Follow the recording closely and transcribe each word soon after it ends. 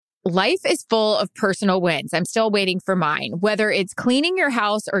Life is full of personal wins. I'm still waiting for mine. Whether it's cleaning your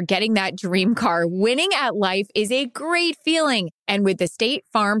house or getting that dream car, winning at life is a great feeling. And with the State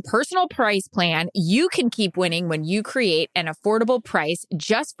Farm Personal Price Plan, you can keep winning when you create an affordable price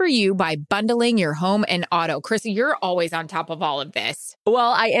just for you by bundling your home and auto. Charissa, you're always on top of all of this.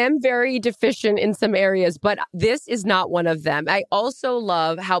 Well, I am very deficient in some areas, but this is not one of them. I also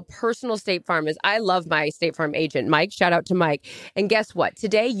love how personal State Farm is. I love my State Farm agent, Mike. Shout out to Mike. And guess what?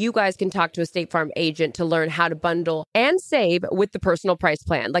 Today, you guys can talk to a State Farm agent to learn how to bundle and save with the Personal Price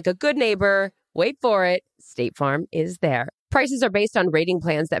Plan. Like a good neighbor, wait for it, State Farm is there. Prices are based on rating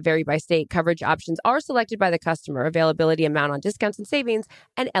plans that vary by state. Coverage options are selected by the customer. Availability, amount on discounts and savings,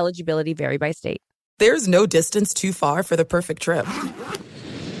 and eligibility vary by state. There's no distance too far for the perfect trip.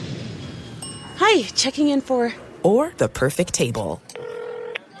 Hi, checking in for... Or the perfect table.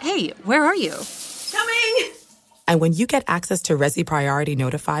 Hey, where are you? Coming! And when you get access to Resi Priority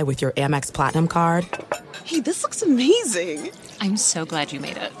Notify with your Amex Platinum card... Hey, this looks amazing. I'm so glad you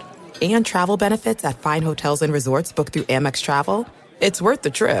made it. And travel benefits at fine hotels and resorts booked through Amex Travel, it's worth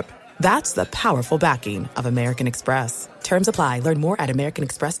the trip. That's the powerful backing of American Express. Terms apply. Learn more at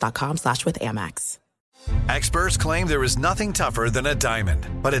americanexpress.com/withAmex. Experts claim there is nothing tougher than a diamond.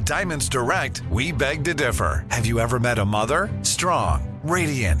 But at Diamonds Direct, we beg to differ. Have you ever met a mother? Strong,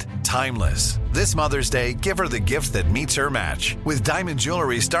 radiant, timeless. This Mother's Day, give her the gift that meets her match. With diamond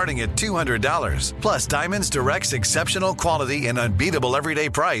jewelry starting at $200. Plus Diamonds Direct's exceptional quality and unbeatable everyday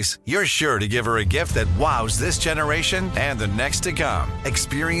price, you're sure to give her a gift that wows this generation and the next to come.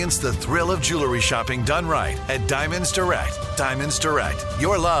 Experience the thrill of jewelry shopping done right at Diamonds Direct. Diamonds Direct.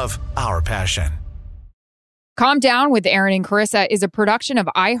 Your love, our passion. Calm Down with Erin and Charissa is a production of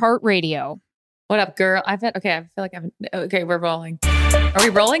iHeartRadio. What up, girl? I feel like okay, we're rolling. Are we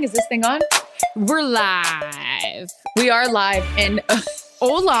rolling? Is this thing on? We're live. We are live. And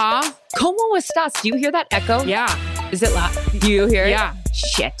hola. ¿Cómo estás? Do you hear that echo? Yeah. Is it loud? Do you hear it? Yeah.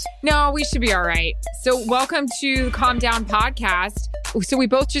 Shit. No, we should be all right. So welcome to the Calm Down podcast. So we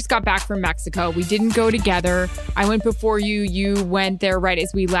both just got back from Mexico. We didn't go together. I went before you. You went there right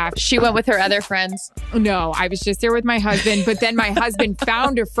as we left. She went with her other friends. No, I was just there with my husband. But then my husband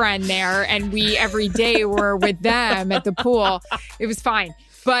found a friend there and we every day were with them at the pool. It was fine.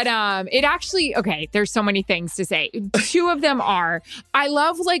 But it actually, okay, there's so many things to say. Two of them are, I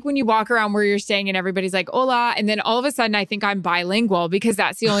love like when you walk around where you're staying and everybody's like, hola. And then all of a sudden I think I'm bilingual because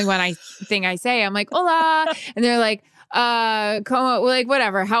that's the only thing I say. I'm like, hola. And they're like, como, like,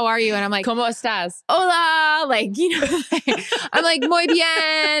 whatever, how are you? And I'm like, ¿Cómo estás? Hola. Like, you know, I'm like, muy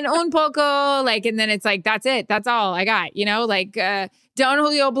bien, un poco. Like, and then it's like, that's it. That's all I got, you know, like, Don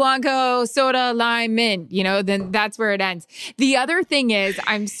Julio Blanco, soda, lime, mint, you know, then that's where it ends. The other thing is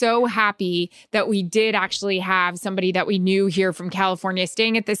I'm so happy that we did actually have somebody that we knew here from California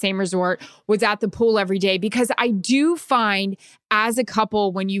staying at the same resort, was at the pool every day, because I do find as a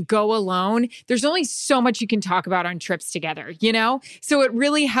couple, when you go alone, there's only so much you can talk about on trips together, you know? So it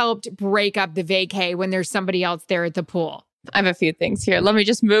really helped break up the vacay when there's somebody else there at the pool. I have a few things here. Let me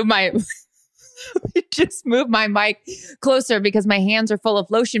just move my... mic closer because my hands are full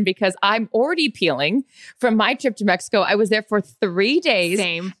of lotion because I'm already peeling from my trip to Mexico. I was there for 3 days.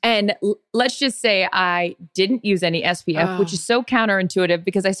 Same. And let's just say I didn't use any SPF, which is so counterintuitive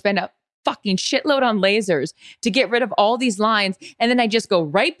because I spend a fucking shitload on lasers to get rid of all these lines. And then I just go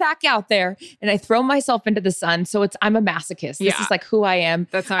right back out there and I throw myself into the sun. So I'm a masochist. This is like who I am.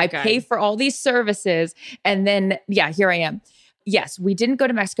 That's not I good. pay for all these services. And then, yeah, here I am. Yes, we didn't go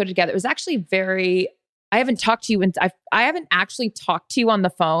to Mexico together. It was actually I haven't talked to you and I haven't actually talked to you on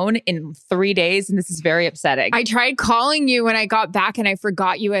the phone in 3 days. And this is very upsetting. I tried calling you when I got back and I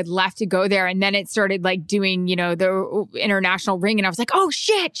forgot you had left to go there. And then it started like doing, you know, the international ring. And I was like, oh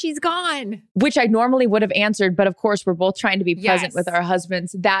shit, she's gone. Which I normally would have answered. But of course, we're both trying to be present with our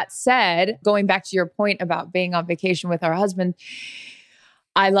husbands. That said, going back to your point about being on vacation with our husband,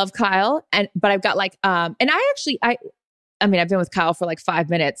 I love Kyle. But I've got like, I mean, I've been with Kyle for like 5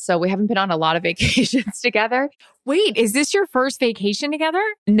 minutes, so we haven't been on a lot of vacations together. Wait, is this your first vacation together?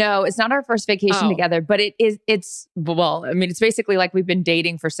 No, it's not our first vacation together, but it's basically like we've been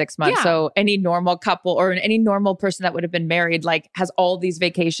dating for 6 months. Yeah. So any normal couple or any normal person that would have been married, like has all these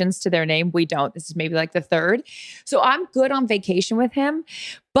vacations to their name. We don't. This is maybe like the third. So I'm good on vacation with him.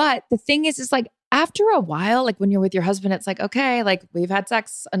 But the thing is like, after a while, like when you're with your husband, it's like, okay, like we've had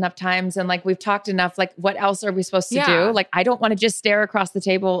sex enough times and like we've talked enough. Like what else are we supposed to do? Like, I don't want to just stare across the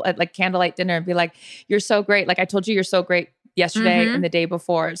table at like candlelight dinner and be like, you're so great. Like I told you, you're so great yesterday and the day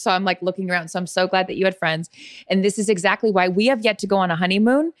before. So I'm like looking around. So I'm so glad that you had friends. And this is exactly why we have yet to go on a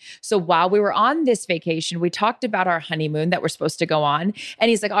honeymoon. So while we were on this vacation, we talked about our honeymoon that we're supposed to go on. And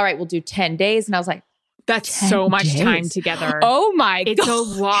he's like, all right, we'll do 10 days. And I was like, that's so much days? Time together. Oh my God. It's a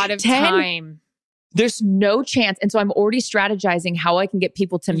lot of 10? time. There's no chance. And so I'm already strategizing how I can get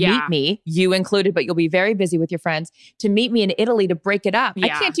people to meet me, you included, but you'll be very busy with your friends, to meet me in Italy to break it up. I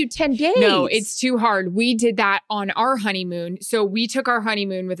can't do 10 days. No, it's too hard. We did that on our honeymoon. So we took our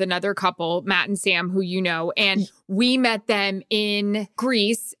honeymoon with another couple, Matt and Sam, who you know, and we met them in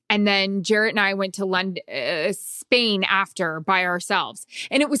Greece. And then Jarrett and I went to London, Spain after by ourselves.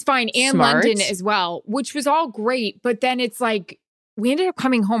 And it was fine. And Smart. London as well, which was all great. But then it's like, we ended up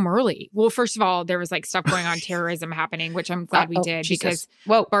coming home early. Well, first of all, there was like stuff going on, terrorism happening, which I'm glad we did because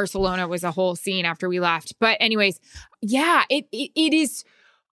Barcelona was a whole scene after we left. But anyways, yeah, it is.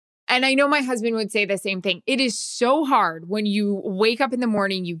 And I know my husband would say the same thing. It is so hard when you wake up in the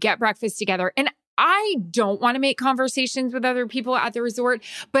morning, you get breakfast together. And I don't want to make conversations with other people at the resort,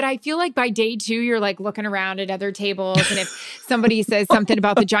 but I feel like by day 2, you're like looking around at other tables. And if somebody says something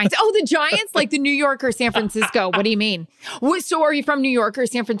about the Giants, oh, the Giants, like the New York or San Francisco. What do you mean? So are you from New York or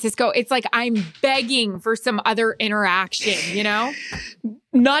San Francisco? It's like I'm begging for some other interaction, you know?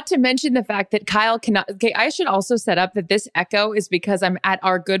 Not to mention the fact that Kyle cannot. Okay, I should also set up that this echo is because I'm at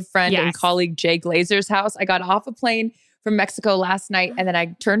our good friend and colleague Jay Glazer's house. I got off a plane from Mexico last night. And then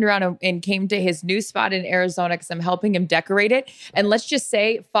I turned around and came to his new spot in Arizona because I'm helping him decorate it. And let's just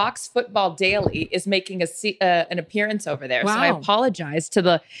say Fox Football Daily is making an appearance over there. Wow. So I apologize to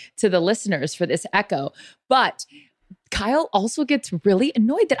the listeners for this echo. But Kyle also gets really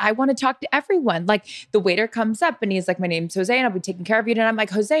annoyed that I want to talk to everyone. Like the waiter comes up and he's like, my name's Jose and I'll be taking care of you. And I'm like,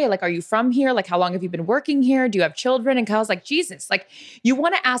 Jose, like, are you from here? Like, how long have you been working here? Do you have children? And Kyle's like, Jesus, like you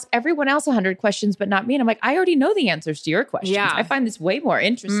want to ask everyone else 100 questions, but not me. And I'm like, I already know the answers to your questions. Yeah. I find this way more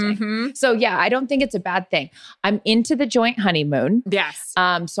interesting. So yeah, I don't think it's a bad thing. I'm into the joint honeymoon. Yes.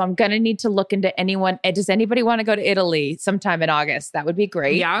 So I'm going to need to look into anyone. Does anybody want to go to Italy sometime in August? That would be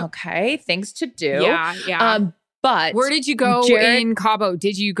great. Yeah. Okay. Things to do. Yeah. Yeah. But where did you go in Cabo?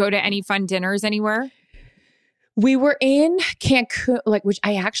 Did you go to any fun dinners anywhere? We were in Cancun, which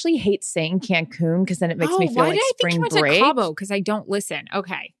I actually hate saying Cancun because then it makes me feel like spring break. Why did I think you went to Cabo? Because I don't listen.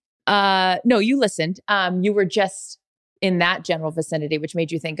 Okay. No, you listened. You were just in that general vicinity, which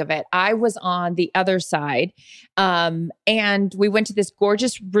made you think of it. I was on the other side, and we went to this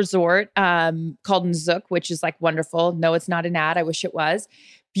gorgeous resort called Nzook, which is like wonderful. No, it's not an ad. I wish it was.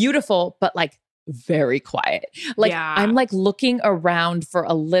 Beautiful, but like very quiet. Like I'm like looking around for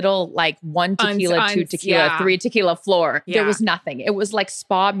a little like 1 tequila, 2 tequila, 3 tequila floor. There was nothing. It was like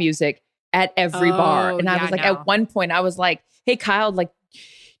spa music at every bar. And I was like, at one point I was like, hey Kyle, like,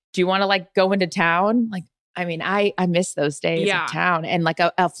 do you want to like go into town? Like, I mean, I miss those days of town and like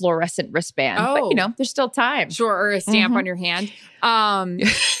a fluorescent wristband, but you know, there's still time. Sure. Or a stamp on your hand.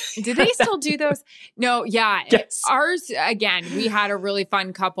 Do they still do those? No. Yeah. Yes. Ours, again, we had a really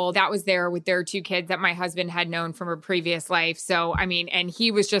fun couple that was there with their 2 kids that my husband had known from a previous life. So, I mean, and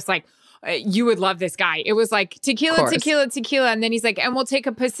he was just like, you would love this guy. It was like tequila, tequila, tequila. And then he's like, and we'll take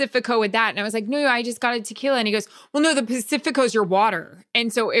a Pacifico with that. And I was like, no, I just got a tequila. And he goes, well, no, the Pacifico's your water.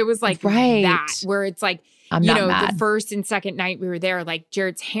 And so it was like that, where it's like, the first and second night we were there, like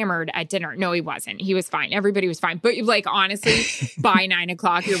Jared's hammered at dinner. No, he wasn't. He was fine. Everybody was fine. But like, honestly, by 9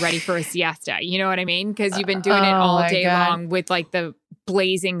 o'clock, you're ready for a siesta. You know what I mean? Because you've been doing it all day long with like the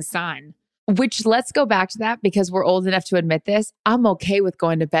blazing sun. Which let's go back to that because we're old enough to admit this. I'm okay with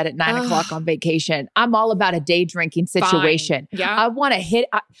going to bed at 9 o'clock on vacation. I'm all about a day drinking situation. Fine. Yeah. I want to hit.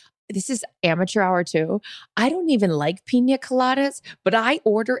 This is amateur hour too. I don't even like pina coladas, but I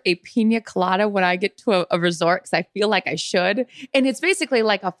order a pina colada when I get to a resort because I feel like I should. And it's basically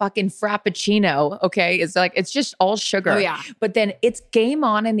like a fucking frappuccino. Okay. It's like, it's just all sugar. Oh, yeah. But then it's game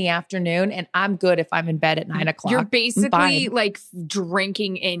on in the afternoon and I'm good if I'm in bed at 9 o'clock. You're basically like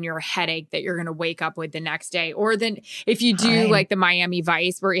drinking in your headache that you're going to wake up with the next day. Or then if you do like the Miami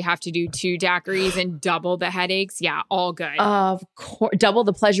Vice where you have to do 2 daiquiris and double the headaches. Yeah. All good. Of course. Double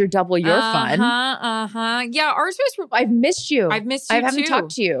the pleasure, double your fun. Yeah, ours was. I've missed you. I've missed you. I haven't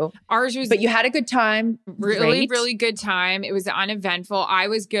talked to you. Ours was, but you had a good time. Really, really good time. It was uneventful. I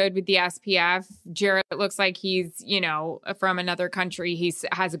was good with the SPF. Jared looks like he's, from another country. He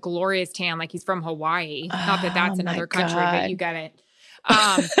has a glorious tan, like he's from Hawaii. Not that that's another country, but you get it.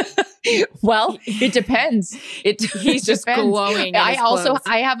 Well, it depends. He's just glowing. I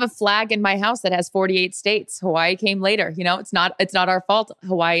have a flag in my house that has 48 states. Hawaii came later. It's not our fault.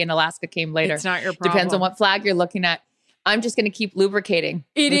 Hawaii and Alaska came later. It's not your problem. Depends on what flag you're looking at. I'm just going to keep lubricating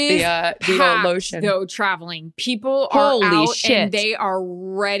It with is the old lotion. though, traveling. People are Holy out shit. and they are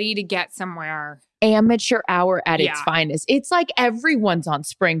ready to get somewhere. Amateur hour at its Yeah. finest. It's like everyone's on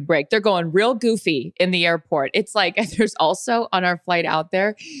spring break. They're going real goofy in the airport. It's like there's also on our flight out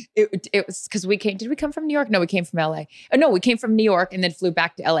there, it was because did we come from New York? No, we came from LA. Oh, no, we came from New York and then flew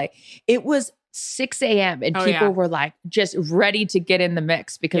back to LA. It was 6 a.m. and people were like just ready to get in the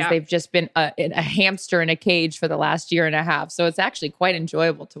mix because they've just been a hamster in a cage for the last year and a half. So it's actually quite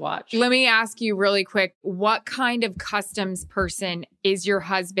enjoyable to watch. Let me ask you really quick, what kind of customs person is your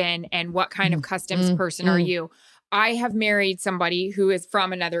husband and what kind of customs person are you? I have married somebody who is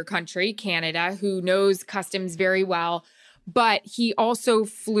from another country, Canada, who knows customs very well. But he also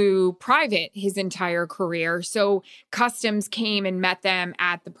flew private his entire career. So customs came and met them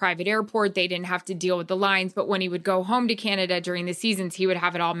at the private airport. They didn't have to deal with the lines. But when he would go home to Canada during the seasons, he would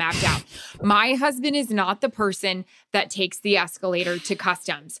have it all mapped out. My husband is not the person that takes the escalator to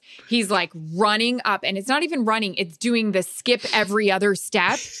customs. He's like running up, and it's not even running. It's doing the skip every other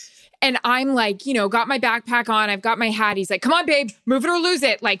step. And I'm like, got my backpack on. I've got my hat. He's like, come on, babe, move it or lose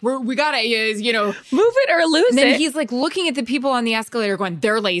it. Like, we got to, Move it or lose and then it. he's like looking at the people on the escalator going,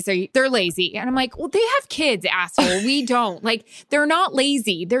 they're lazy. They're lazy. And I'm like, well, they have kids, asshole. We don't. Like, they're not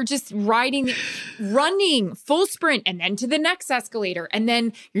lazy. They're just running full sprint and then to the next escalator. And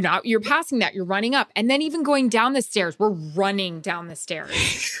then you're passing that. You're running up. And then even going down the stairs. We're running down the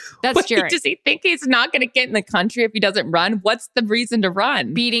stairs. That's Jared. Does he think he's not going to get in the country if he doesn't run? What's the reason to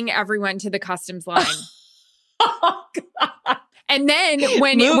run? Beating everyone to the customs line. Oh, God. And then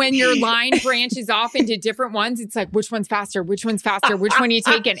when your line branches off into different ones, it's like, which one's faster? Which one's faster? Which one are you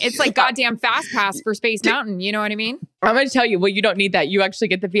taking? It's like goddamn Fast Pass for Space Mountain. You know what I mean? I'm going to tell you, well, you don't need that. You actually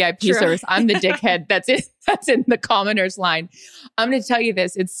get the VIP service. I'm the dickhead that's in the commoners line. I'm going to tell you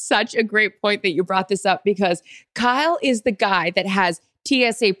this. It's such a great point that you brought this up because Kyle is the guy that has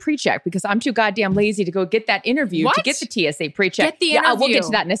TSA pre-check because I'm too goddamn lazy to go get that interview to get the TSA pre-check. Get the interview. We'll get to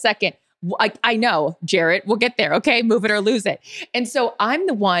that in a second. I know, Jarrett. We'll get there. Okay, move it or lose it. And so I'm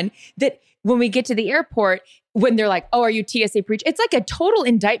the one that when we get to the airport, when they're like, "Oh, are you TSA pre-check?" It's like a total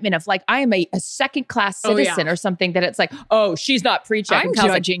indictment of like I am a second-class citizen or something. That it's like, "Oh, she's not pre-check." I'm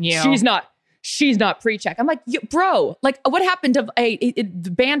judging you. She's not pre-check. I'm like, bro, like what happened to a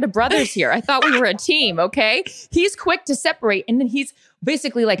band of brothers here? I thought we were a team, okay? He's quick to separate. And then he's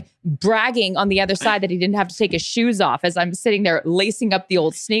basically like bragging on the other side that he didn't have to take his shoes off as I'm sitting there lacing up the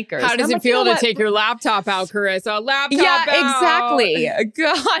old sneakers. How does it feel to take your laptop out, Charissa? Laptop out. Exactly.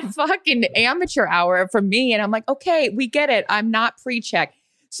 God, fucking amateur hour for me. And I'm like, okay, we get it. I'm not pre-check.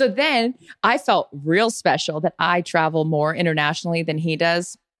 So then I felt real special that I travel more internationally than he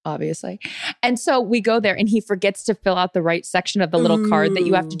does. Obviously. And so we go there and he forgets to fill out the right section of the little card that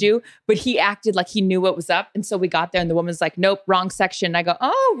you have to do, but he acted like he knew what was up. And so we got there and the woman's like, nope, wrong section. And I go,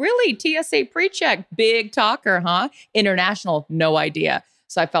 oh, really? TSA pre-check. Big talker, huh? International, no idea.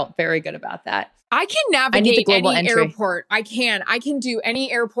 So I felt very good about that. I can navigate any entry. airport. I can do any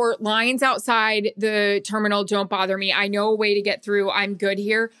airport. Lines outside the terminal don't bother me. I know a way to get through. I'm good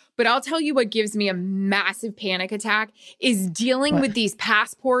here. But I'll tell you what gives me a massive panic attack is dealing with these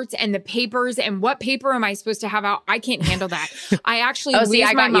passports and the papers and what paper am I supposed to have out? I can't handle that. I actually lose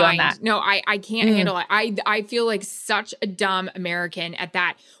my got mind. you on that. No, I can't handle it. I feel like such a dumb American at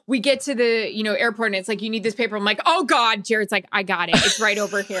that. We get to the airport and it's like, you need this paper. I'm like, oh God, Jared's like, I got it. It's right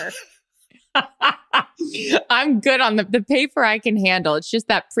over here. I'm good on the paper I can handle. It's just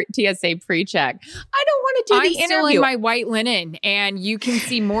that TSA pre-check. I don't want to do the I'm still interview. in my white linen, and you can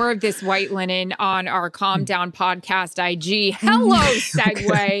see more of this white linen on our Calm Down podcast IG. Hello,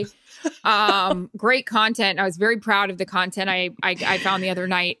 segue. Great content. I was very proud of the content I found the other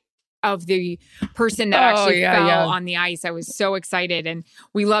night of the person that actually fell on the ice. I was so excited. And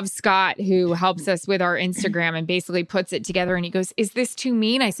we love Scott, who helps us with our Instagram and basically puts it together. And he goes, is this too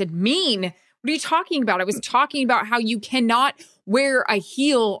mean? I said, mean? What are you talking about? I was talking about how you cannot wear a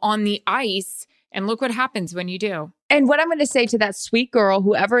heel on the ice. And look what happens when you do. And what I'm going to say to that sweet girl,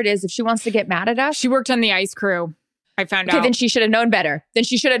 whoever it is, if she wants to get mad at us. She worked on the ice crew. I found out. Okay, then she should have known better. You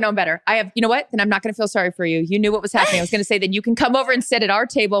know what? Then I'm not going to feel sorry for you. You knew what was happening. I was going to say, then you can come over and sit at our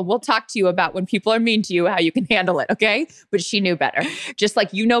table. And we'll talk to you about when people are mean to you, how you can handle it. Okay. But she knew better. Just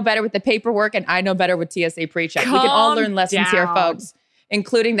like you know better with the paperwork and I know better with TSA pre-check. We can all learn lessons here, folks.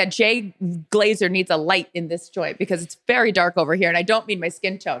 Including that Jay Glazer needs a light in this joint because it's very dark over here. And I don't mean my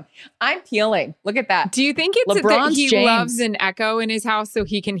skin tone. I'm peeling. Look at that. Do you think it's that he loves an echo in his house so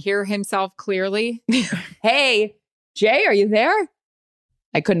he can hear himself clearly? Hey, Jay, are you there?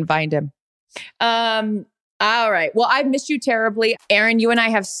 I couldn't find him. All right. Well, I missed you terribly. Erin, you and I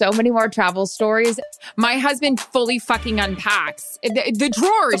have so many more travel stories. My husband fully fucking unpacks the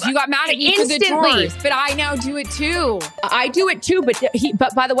drawers. You got mad at me for the drawers, but I now do it too. I do it too,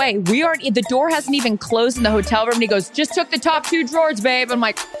 but by the way, the door hasn't even closed in the hotel room. And he goes, just took the top 2 drawers, babe. I'm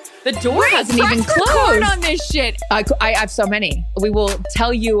like, the door hasn't even closed on this shit. I have so many. We will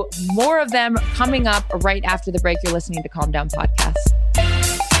tell you more of them coming up right after the break. You're listening to Calm Down Podcast.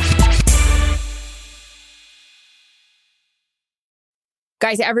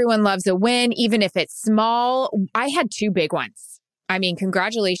 Guys, everyone loves a win, even if it's small. I had 2 big ones. I mean,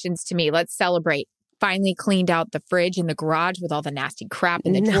 congratulations to me. Let's celebrate. Finally cleaned out the fridge in the garage with all the nasty crap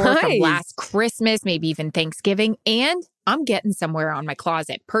in the drawer from last Christmas, maybe even Thanksgiving. And I'm getting somewhere on my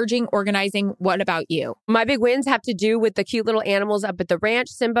closet. Purging, organizing. What about you? My big wins have to do with the cute little animals up at the ranch.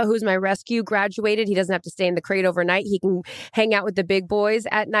 Simba, who's my rescue, graduated. He doesn't have to stay in the crate overnight. He can hang out with the big boys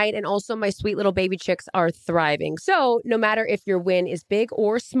at night. And also my sweet little baby chicks are thriving. So no matter if your win is big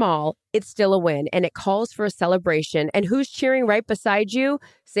or small, it's still a win. And it calls for a celebration. And who's cheering right beside you?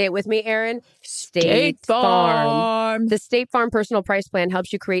 Say it with me, Erin. State Farm. The State Farm Personal Price Plan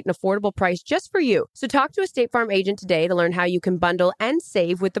helps you create an affordable price just for you. So talk to a State Farm agent today to learn how you can bundle and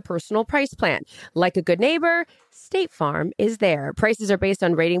save with the Personal Price Plan. Like a good neighbor, State Farm is there. Prices are based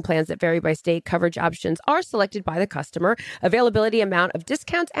on rating plans that vary by state. Coverage options are selected by the customer. Availability, amount of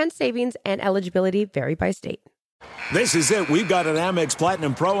discounts and savings, and eligibility vary by state. This is it. We've got an Amex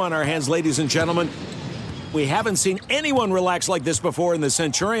Platinum Pro on our hands, ladies and gentlemen. We haven't seen anyone relax like this before in the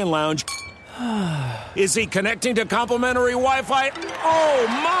Centurion Lounge. Is he connecting to complimentary Wi-Fi? Oh,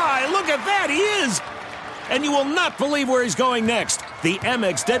 my. Look at that. He is. And you will not believe where he's going next. The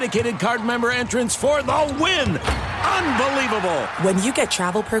Amex dedicated card member entrance for the win. Unbelievable. When you get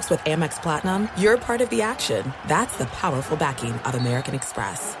travel perks with Amex Platinum, you're part of the action. That's the powerful backing of American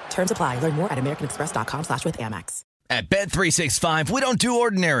Express. Terms apply. Learn more at americanexpress.com/withAmex. At Bet365, we don't do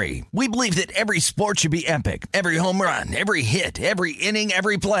ordinary. We believe that every sport should be epic. Every home run, every hit, every inning,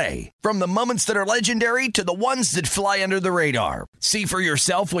 every play. From the moments that are legendary to the ones that fly under the radar. See for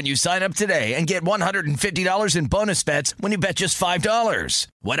yourself when you sign up today and get $150 in bonus bets when you bet just $5.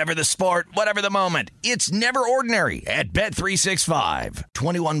 Whatever the sport, whatever the moment, it's never ordinary at Bet365.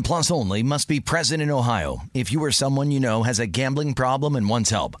 21 plus only. Must be present in Ohio. If you or someone you know has a gambling problem and wants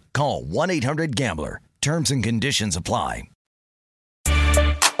help, call 1-800-GAMBLER. Terms and conditions apply.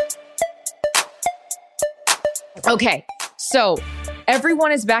 Okay, so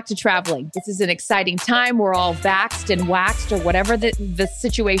everyone is back to traveling. This is an exciting time. We're all vaxxed and waxed or whatever the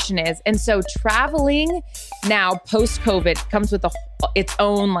situation is. And so traveling now post-COVID comes with its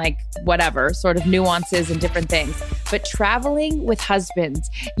own whatever sort of nuances and different things. But traveling with husbands,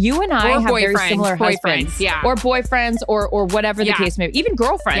 you and I have very similar husbands. Yeah. Or boyfriends or whatever the case may be. Even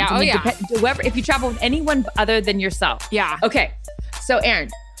girlfriends. Yeah. I mean, whoever, if you travel with anyone other than yourself. Yeah. Okay, so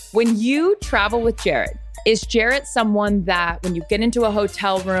Erin, when you travel with Jared, is Jarrett someone that when you get into a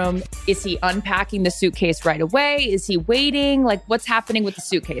hotel room, is he unpacking the suitcase right away? Is he waiting? What's happening with the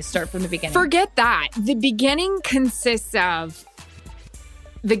suitcase? Start from the beginning. Forget that. The beginning consists of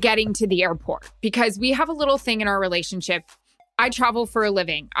the getting to the airport because we have a little thing in our relationship. I travel for a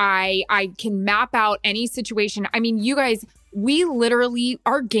living. I can map out any situation. I mean, you guys, we literally,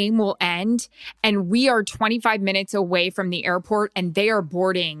 our game will end and we are 25 minutes away from the airport and they are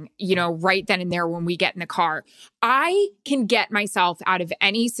boarding, right then and there when we get in the car. I can get myself out of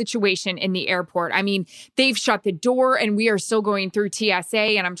any situation in the airport. I mean, they've shut the door and we are still going through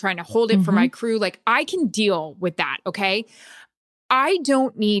TSA and I'm trying to hold it for my crew. I can deal with that, okay? I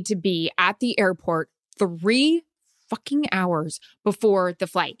don't need to be at the airport 3 fucking hours before the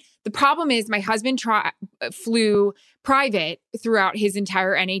flight. The problem is my husband flew private throughout his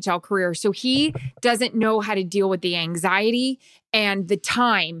entire NHL career. So he doesn't know how to deal with the anxiety and the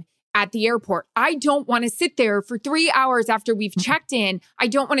time at the airport. I don't want to sit there for 3 hours after we've checked in. I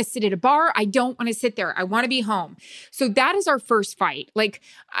don't want to sit at a bar. I don't want to sit there. I want to be home. So that is our first fight.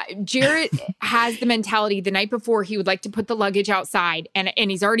 Jared has the mentality the night before he would like to put the luggage outside and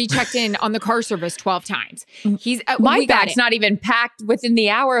he's already checked in on the car service 12 times. My bag's not even packed within the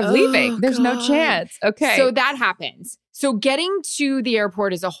hour of leaving. There's no chance. Okay. So that happens. So getting to the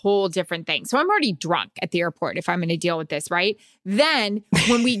airport is a whole different thing. So I'm already drunk at the airport if I'm going to deal with this, right? Then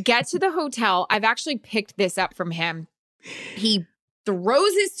when we get to the hotel, I've actually picked this up from him. He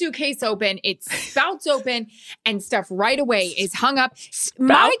throws his suitcase open, it spouts open, and stuff right away is hung up.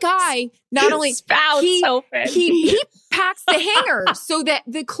 My guy not only open. He packs the hangers so that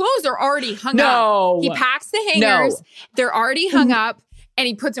the clothes are already hung up. He packs the hangers. They're already hung up. And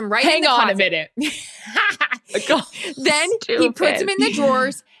he puts them right in the closet. Hang on a minute. Then he puts them in the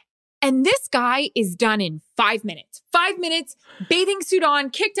drawers. And this guy is done in 5 minutes. 5 minutes, bathing suit on,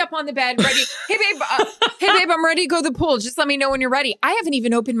 kicked up on the bed, ready. Hey, babe, I'm ready to go to the pool. Just let me know when you're ready. I haven't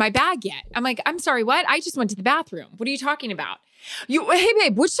even opened my bag yet. I'm like, I'm sorry, what? I just went to the bathroom. What are you talking about? Hey,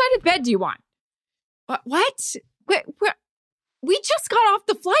 babe, which side of the bed do you want? What? We just got off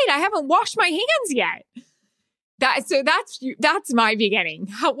the flight. I haven't washed my hands yet. That's my beginning.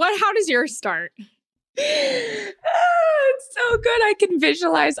 How does yours start? It's so good. I can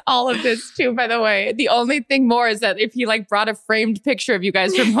visualize all of this too, by the way. The only thing more is that if he like brought a framed picture of you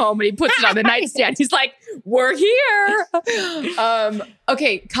guys from home and he puts it on the nightstand, he's like, we're here.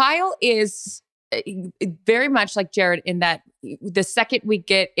 Okay. Kyle is very much like Jared in that the second we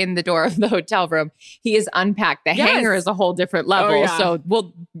get in the door of the hotel room, he is unpacked. The hanger is a whole different level. Oh, yeah. So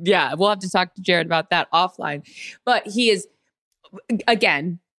we'll have to talk to Jared about that offline. But he is,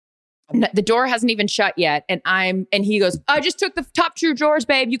 again, the door hasn't even shut yet. And he goes, I just took the top 2 drawers,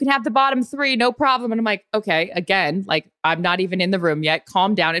 babe. You can have the bottom 3, no problem. And I'm like, okay, again, like I'm not even in the room yet.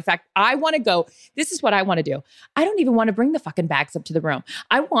 Calm down. In fact, I want to go. This is what I want to do. I don't even want to bring the fucking bags up to the room.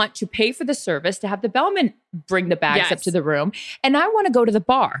 I want to pay for the service to have the bellman bring the bags up to the room. And I want to go to the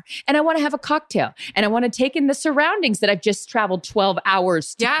bar and I want to have a cocktail and I want to take in the surroundings that I've just traveled 12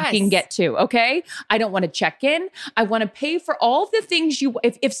 hours to fucking get to. Okay. I don't want to check in. I want to pay for all the things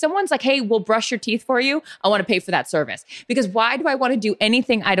if someone's like, hey, we'll brush your teeth for you, I want to pay for that service because why do I want to do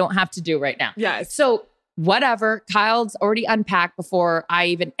anything I don't have to do right now? Yes. So whatever, Kyle's already unpacked before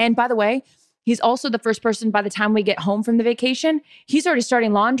and by the way, he's also the first person by the time we get home from the vacation, he's already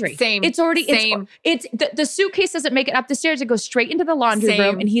starting laundry. Same. It's already, Same. it's the suitcase doesn't make it up the stairs. It goes straight into the laundry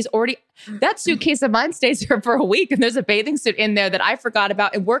room and he's already, that suitcase of mine stays there for a week and there's a bathing suit in there that I forgot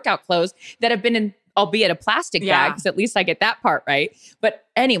about and workout clothes that have been in, albeit a plastic bag, because at least I get that part right. But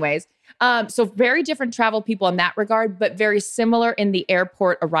anyways, so very different travel people in that regard, but very similar in the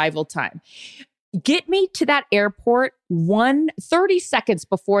airport arrival time. Get me to that airport 30 seconds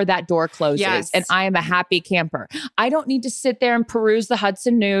before that door closes. And I am a happy camper. I don't need to sit there and peruse the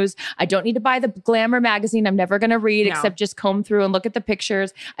Hudson News. I don't need to buy the Glamour magazine I'm never going to read except just comb through and look at the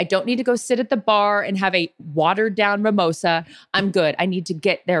pictures. I don't need to go sit at the bar and have a watered down mimosa. I'm good. I need to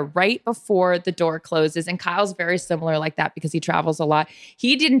get there right before the door closes. And Kyle's very similar like that because he travels a lot.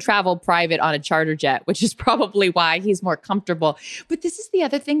 He didn't travel private on a charter jet, which is probably why he's more comfortable. But this is the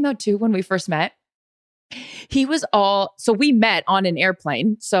other thing though, too, when we first met. So we met on an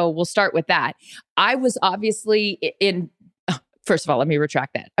airplane. So we'll start with that. I was obviously first of all, let me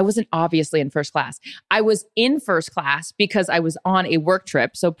retract that. I wasn't obviously in first class. I was in first class because I was on a work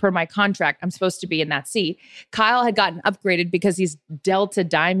trip. So per my contract, I'm supposed to be in that seat. Kyle had gotten upgraded because he's Delta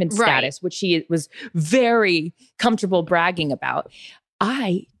Diamond status, which he was very comfortable bragging about.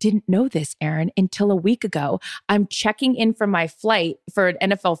 I didn't know this, Erin, until a week ago. I'm checking in for my flight for an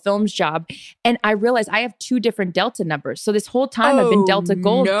NFL Films job, and I realized I have 2 different Delta numbers. So this whole time I've been Delta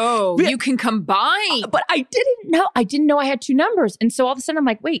Gold. No, you can combine. But I didn't know. I didn't know I had 2 numbers. And so all of a sudden I'm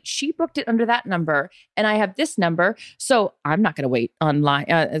like, wait, she booked it under that number, and I have this number. So I'm not going to wait online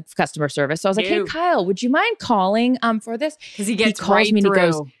customer service. So I was like, hey, Kyle, would you mind calling for this? Because he gets right through. And he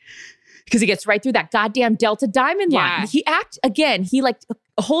goes, because he gets right through that goddamn Delta Diamond line. He like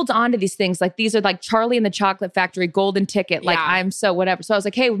holds on to these things. Like these are like Charlie and the Chocolate Factory golden ticket. Like I'm so whatever. So I was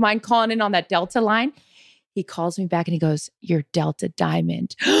like, hey, would you mind calling in on that Delta line? He calls me back and he goes, you're Delta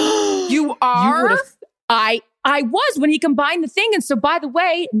Diamond. You are? I was when he combined the thing. And so by the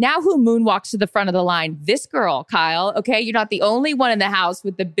way, now who moonwalks to the front of the line? This girl, Kyle. Okay. You're not the only one in the house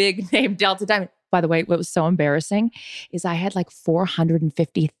with the big name Delta Diamond. By the way, what was so embarrassing is I had like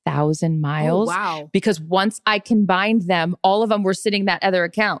 450,000 miles. Oh, wow. Because once I combined them, all of them were sitting that other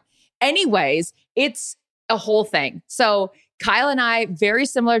account. Anyways, it's a whole thing. So Kyle and I, very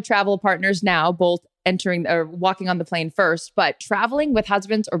similar travel partners now, both entering or walking on the plane first, but traveling with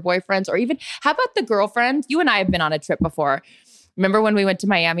husbands or boyfriends, or even how about the girlfriend? You and I have been on a trip before. Remember when we went to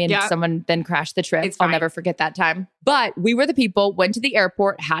Miami and someone then crashed the trip? I'll never forget that time. But we were the people, went to the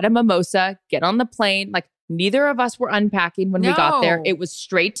airport, had a mimosa, get on the plane. Like neither of us were unpacking when we got there. It was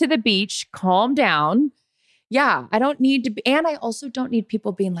straight to the beach, calm down. Yeah, I don't need to be. And I also don't need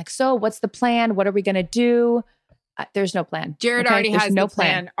people being like, so what's the plan? What are we going to do? There's no plan. Jared already has no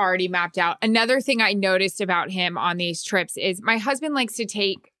plan already mapped out. Another thing I noticed about him on these trips is my husband likes to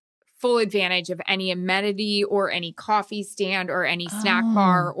take full advantage of any amenity or any coffee stand or any snack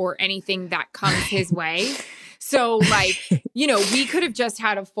bar or anything that comes his way. So like, we could have just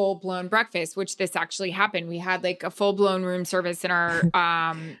had a full blown breakfast, which this actually happened. We had like a full blown room service in our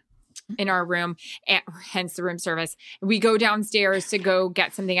room, hence the room service. We go downstairs to go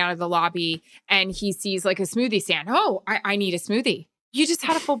get something out of the lobby and he sees like a smoothie stand. Oh, I need a smoothie. You just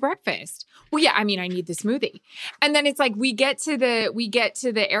had a full breakfast. Well, yeah, I mean, I need the smoothie. And then it's like we get to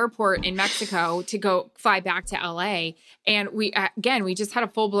the airport in Mexico to go fly back to LA. And we just had a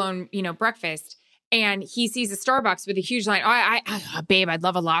full-blown, breakfast. And he sees a Starbucks with a huge line. Babe, I'd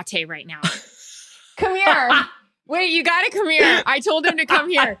love a latte right now. Come here. Wait, you got to come here. I told him to come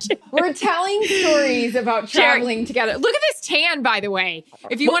here. We're telling stories about traveling together. Look at this tan, by the way.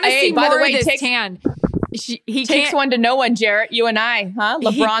 If you want to see more of this tan. He takes one to know one, Jarrett. You and I, huh?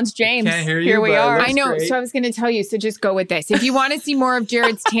 LeBron's James. Can't hear you, Here we are. I know. Great. So I was going to tell you. So just go with this. If you want to see more of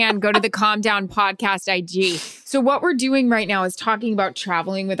Jared's tan, go to the Calm Down Podcast IG. So what we're doing right now is talking about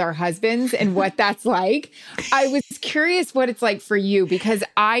traveling with our husbands and what that's like. I was curious what it's like for you, because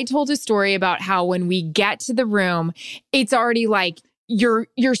I told a story about how when we get to the room, it's already like, your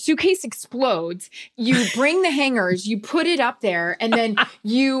suitcase explodes. You bring the hangers, you put it up there, and then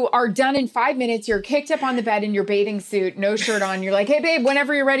you are done in 5 minutes. You're kicked up on the bed in your bathing suit, no shirt on. You're like, hey, babe,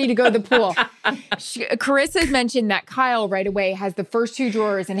 whenever you're ready to go to the pool. Charissa mentioned that Kyle right away has the first 2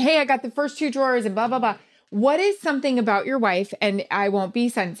 drawers, and hey, I got the first 2 drawers, and blah, blah, blah. What is something about your wife, and I won't be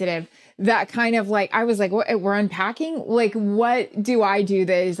sensitive, that kind of like, I was like, what, we're unpacking? Like, what do I do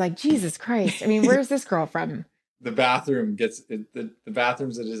that is like, Jesus Christ? I mean, where's this girl from? The bathroom the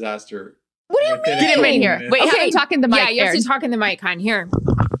bathroom's a disaster. What do you mean? Get him in here. Wait, okay. Talk in the mic. Yeah, you have Erin. to talk in the mic, hon. Here,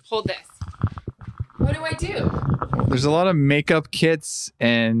 hold this. What do I do? There's a lot of makeup kits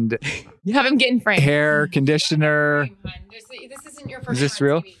and You have him get in frame. hair conditioner. This isn't your first. Is this time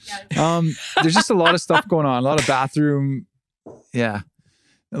real? on TV. Yeah. There's just a lot of stuff going on. A lot of bathroom. Yeah.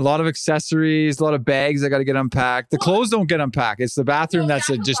 A lot of accessories, a lot of bags I got to get unpacked. The clothes don't get unpacked. It's the bathroom that's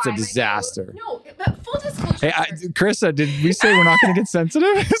just a disaster. No, but full disclosure. Hey, Carissa, did we say we're not going to get sensitive?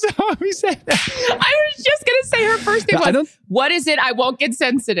 Is that what we said? I was just going to say her first thing was, what is it? I won't get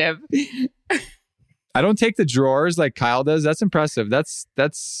sensitive. I don't take the drawers like Kyle does. That's impressive. That's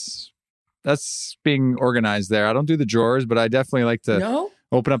being organized there. I don't do the drawers, but I definitely like to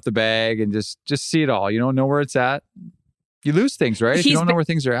open up the bag and just see it all. You don't know where it's at. You lose things, right? If you don't know where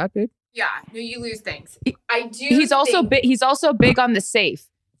things are at, babe. Yeah, no, you lose things. I do. He's also big on the safe.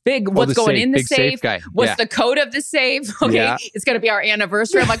 What's going in the big safe guy. What's the code of the safe? Okay, it's going to be our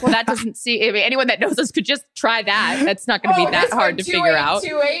anniversary. I'm like, well, that doesn't see. I mean, anyone that knows us could just try that. That's not going to be that hard to figure out.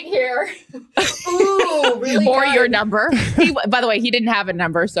 2828 here. Ooh, really or good. your number. By the way, he didn't have a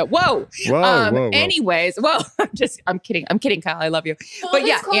number, so whoa. Anyways, I'm kidding, Kyle. I love you. But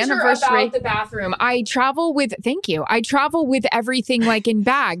yeah, anniversary. About the bathroom. I travel with everything like in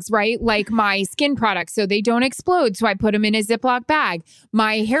bags, right? Like my skin products, so they don't explode. So I put them in a Ziploc bag.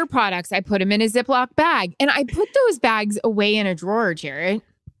 My hair products, I put them in a Ziploc bag, and I put those bags away in a drawer, Jared.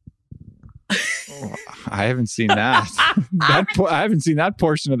 Oh, I haven't seen that. I haven't seen that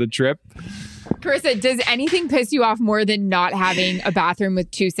portion of the trip. Carissa, does anything piss you off more than not having a bathroom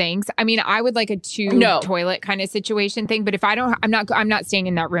with 2 sinks? I mean, I would like a 2 toilet kind of situation thing, but if I don't, I'm not staying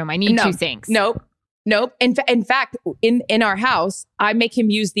in that room. I need 2 sinks. Nope. In fact, in our house, I make him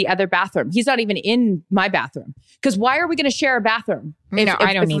use the other bathroom. He's not even in my bathroom. Because why are we going to share a bathroom? I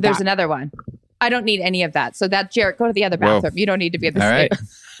don't need there's that. another one. I don't need any of that. So Jarrett, go to the other bathroom. You don't need to be at the same. All right.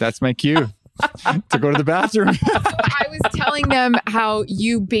 That's my cue to go to the bathroom. I was telling them how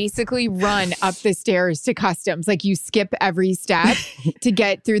you basically run up the stairs to customs. Like you skip every step to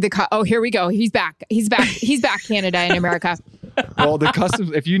get through the oh, here we go. He's back, Canada and America. Well, the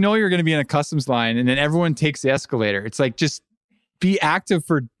customs, if you know you're going to be in a customs line and then everyone takes the escalator, it's like just be active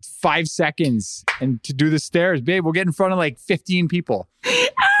for 5 seconds and to do the stairs. Babe, we'll get in front of like 15 people.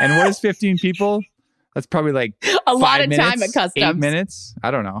 And what is 15 people? That's probably like a lot of time at customs. 8 minutes.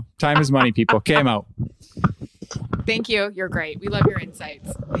 I don't know. Time is money, people. Okay, I'm out. Thank you. You're great. We love your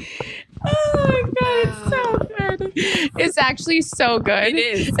insights. Oh my God, it's so good. It's actually so good. It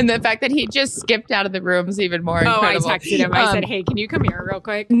is. And the fact that he just skipped out of the room is even more incredible. I texted him. I said, hey, can you come here real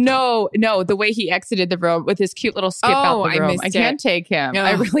quick? No, the way he exited the room with his cute little skip out the room. I can't take him.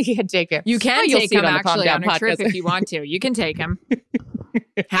 I really can't take him. You can take him actually on a trip if you want to. You can take him.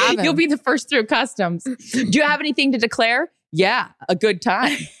 Have him. You'll be the first through customs. Do you have anything to declare? Yeah, a good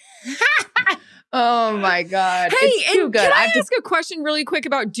time. Oh my God. Hey, it's too good. Can I ask a question really quick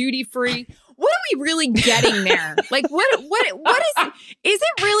about duty free? What are we really getting there? Like what is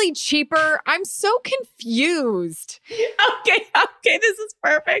it really cheaper? I'm so confused. Okay, this is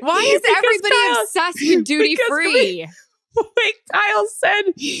perfect. Why is everybody obsessed with duty free? Wait, Kyle said,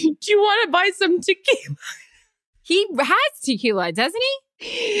 do you want to buy some tequila? He has tequila, doesn't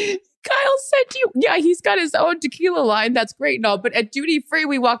he? Kyle said to you, yeah, he's got his own tequila line. That's great and all. But at duty free,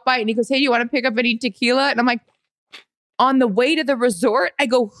 we walk by and he goes, hey, you want to pick up any tequila? And I'm like, on the way to the resort, I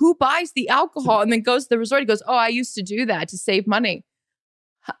go, who buys the alcohol? And then goes to the resort. He goes, oh, I used to do that to save money.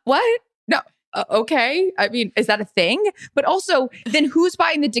 What? No. Okay. I mean, is that a thing? But also, then who's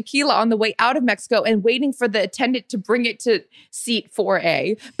buying the tequila on the way out of Mexico and waiting for the attendant to bring it to seat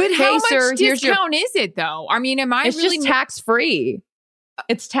 4A? But how much sir, discount is it though? I mean, it's really just tax-free.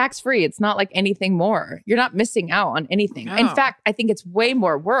 It's tax-free. It's not like anything more. You're not missing out on anything. Oh. In fact, I think it's way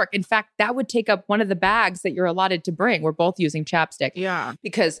more work. In fact, that would take up one of the bags that you're allotted to bring. We're both using chapstick. Yeah.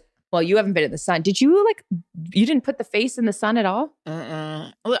 Because, well, you haven't been in the sun. Did you you didn't put the face in the sun at all?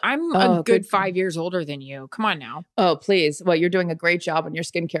 Well, I'm a good 5 years older than you. Come on now. Oh, please. Well, you're doing a great job on your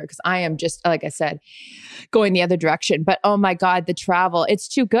skincare because I am just, like I said, going the other direction. But oh my God, the travel, it's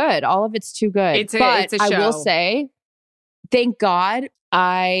too good. All of it's too good. It's a show. I will say, thank God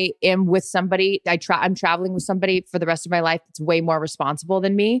I am with somebody. I'm traveling with somebody for the rest of my life that's way more responsible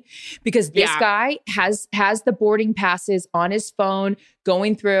than me, because this guy has the boarding passes on his phone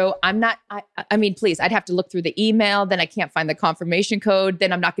going through. I'm not, I mean, please, I'd have to look through the email. Then I can't find the confirmation code.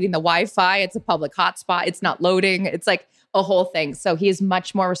 Then I'm not getting the Wi-Fi. It's a public hotspot. It's not loading. It's like a whole thing. So he is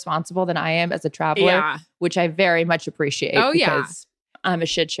much more responsible than I am as a traveler, which I very much appreciate. Oh, because I'm a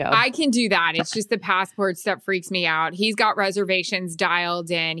shit show. I can do that. It's just the passport stuff freaks me out. He's got reservations dialed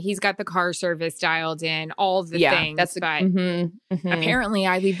in. He's got the car service dialed in. All of the things. But apparently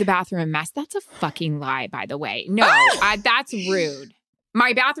I leave the bathroom a mess. That's a fucking lie, by the way. No, that's rude.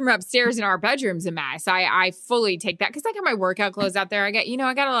 My bathroom upstairs in our bedroom's a mess. I fully take that because I got my workout clothes out there. I got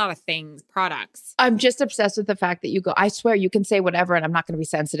a lot of things, products. I'm just obsessed with the fact that you go, I swear you can say whatever and I'm not going to be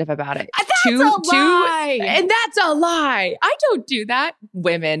sensitive about it. That's a lie. And that's a lie. I don't do that.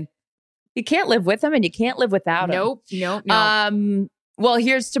 Women. You can't live with them and you can't live without them. Nope. Well,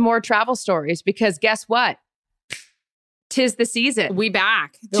 here's to more travel stories because guess what? 'Tis the season. We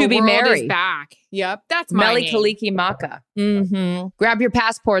back. To be merry. Is back. Yep. That's my Meli name. Kaliki Maka. Grab your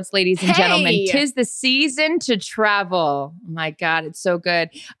passports, ladies and gentlemen. 'Tis the season to travel. Oh my God, it's so good.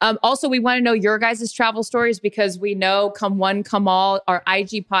 Also, we want to know your guys' travel stories because we know come one, come all, our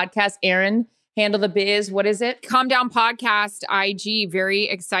IG podcast, Erin, Handle the Biz. What is it? Calm Down Podcast, IG. Very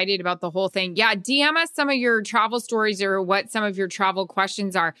excited about the whole thing. Yeah, DM us some of your travel stories or what some of your travel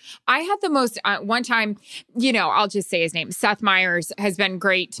questions are. I had the most, one time, I'll just say his name. Seth Meyers has been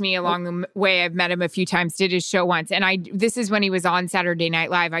great to me along the way. I've met him a few times, did his show once. And this is when he was on Saturday Night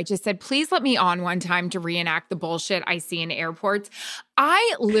Live. I just said, please let me on one time to reenact the bullshit I see in airports.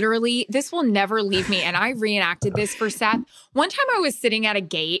 I literally, this will never leave me. And I reenacted this for Seth. One time I was sitting at a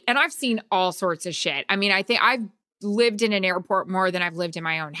gate and I've seen all sorts of shit. I mean, I think I've lived in an airport more than I've lived in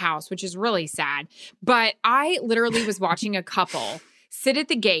my own house, which is really sad. But I literally was watching a couple sit at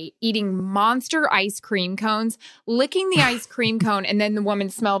the gate eating monster ice cream cones, licking the ice cream cone, and then the woman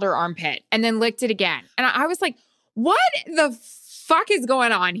smelled her armpit and then licked it again. And I was like, what the fuck is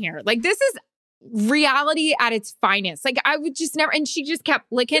going on here? Like, this is reality at its finest. Like, I would just never, and she just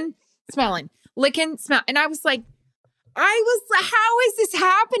kept licking, smelling, licking, smell. And I was like, how is this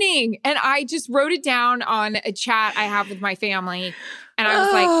happening? And I just wrote it down on a chat I have with my family. And I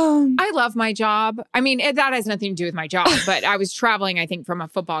was like, I love my job. I mean, that has nothing to do with my job, but I was traveling, I think, from a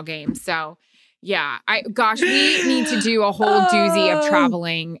football game. So yeah, we need to do a whole doozy of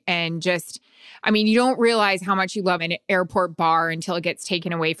traveling and just, I mean, you don't realize how much you love an airport bar until it gets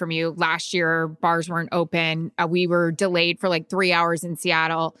taken away from you. Last year, bars weren't open. We were delayed for like 3 hours in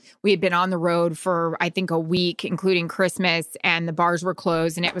Seattle. We had been on the road for, I think, a week, including Christmas, and the bars were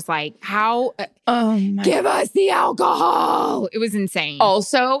closed. And it was like, give us the alcohol. It was insane.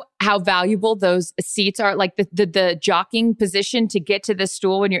 Also, how valuable those seats are, like the jockeying position to get to the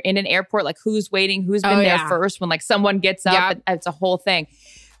stool when you're in an airport, like who's waiting, who's been there first, when like someone gets up, it's a whole thing.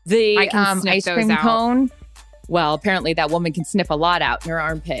 The ice cream cone, well, apparently that woman can sniff a lot out in her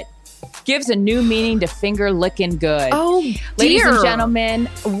armpit. Gives a new meaning to finger licking good. Oh, ladies and gentlemen,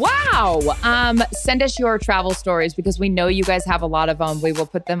 wow. Send us your travel stories because we know you guys have a lot of them. We will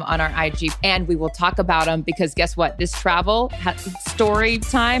put them on our IG and we will talk about them because guess what? This travel story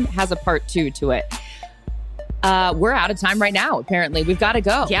time has a part 2 to it. We're out of time right now, apparently. We've got to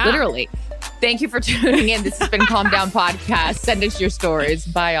go, literally. Thank you for tuning in. This has been Calm Down Podcast. Send us your stories.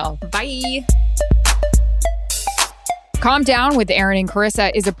 Bye, y'all. Bye. Calm Down with Erin and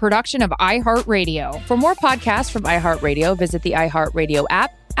Charissa is a production of iHeartRadio. For more podcasts from iHeartRadio, visit the iHeartRadio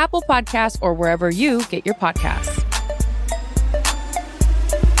app, Apple Podcasts, or wherever you get your podcasts.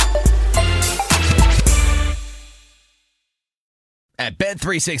 At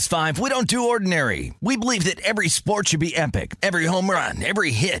Bet365, we don't do ordinary. We believe that every sport should be epic. Every home run,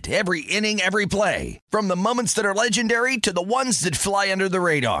 every hit, every inning, every play. From the moments that are legendary to the ones that fly under the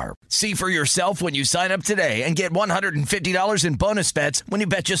radar. See for yourself when you sign up today and get $150 in bonus bets when you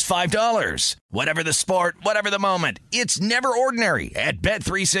bet just $5. Whatever the sport, whatever the moment, it's never ordinary at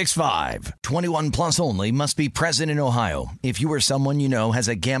Bet365. 21 plus only. Must be present in Ohio. If you or someone you know has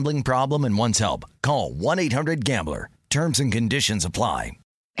a gambling problem and wants help, call 1-800-GAMBLER. Terms and conditions apply.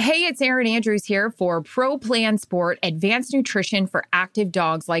 Hey, it's Erin Andrews here for Pro Plan Sport, advanced nutrition for active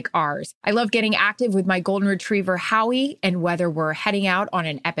dogs like ours. I love getting active with my golden retriever, Howie, and whether we're heading out on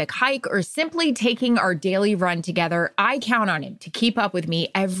an epic hike or simply taking our daily run together, I count on him to keep up with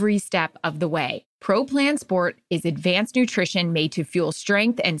me every step of the way. Pro Plan Sport is advanced nutrition made to fuel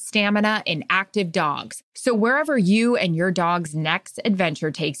strength and stamina in active dogs. So wherever you and your dog's next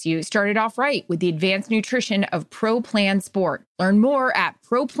adventure takes you, start it off right with the advanced nutrition of Pro Plan Sport. Learn more at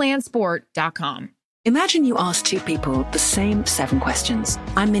ProPlansport.com. Imagine you ask two people the same 7 questions.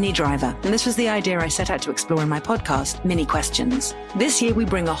 I'm Minnie Driver, and this was the idea I set out to explore in my podcast, Mini Questions. This year, we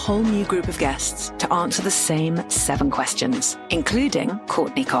bring a whole new group of guests to answer the same 7 questions, including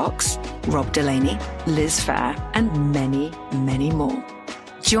Courtney Cox, Rob Delaney, Liz Fair, and many, many more.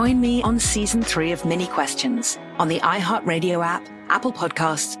 Join me on Season 3 of Mini Questions on the iHeartRadio app, Apple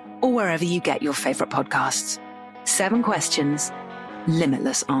Podcasts, or wherever you get your favorite podcasts. 7 questions,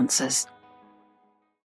 limitless answers.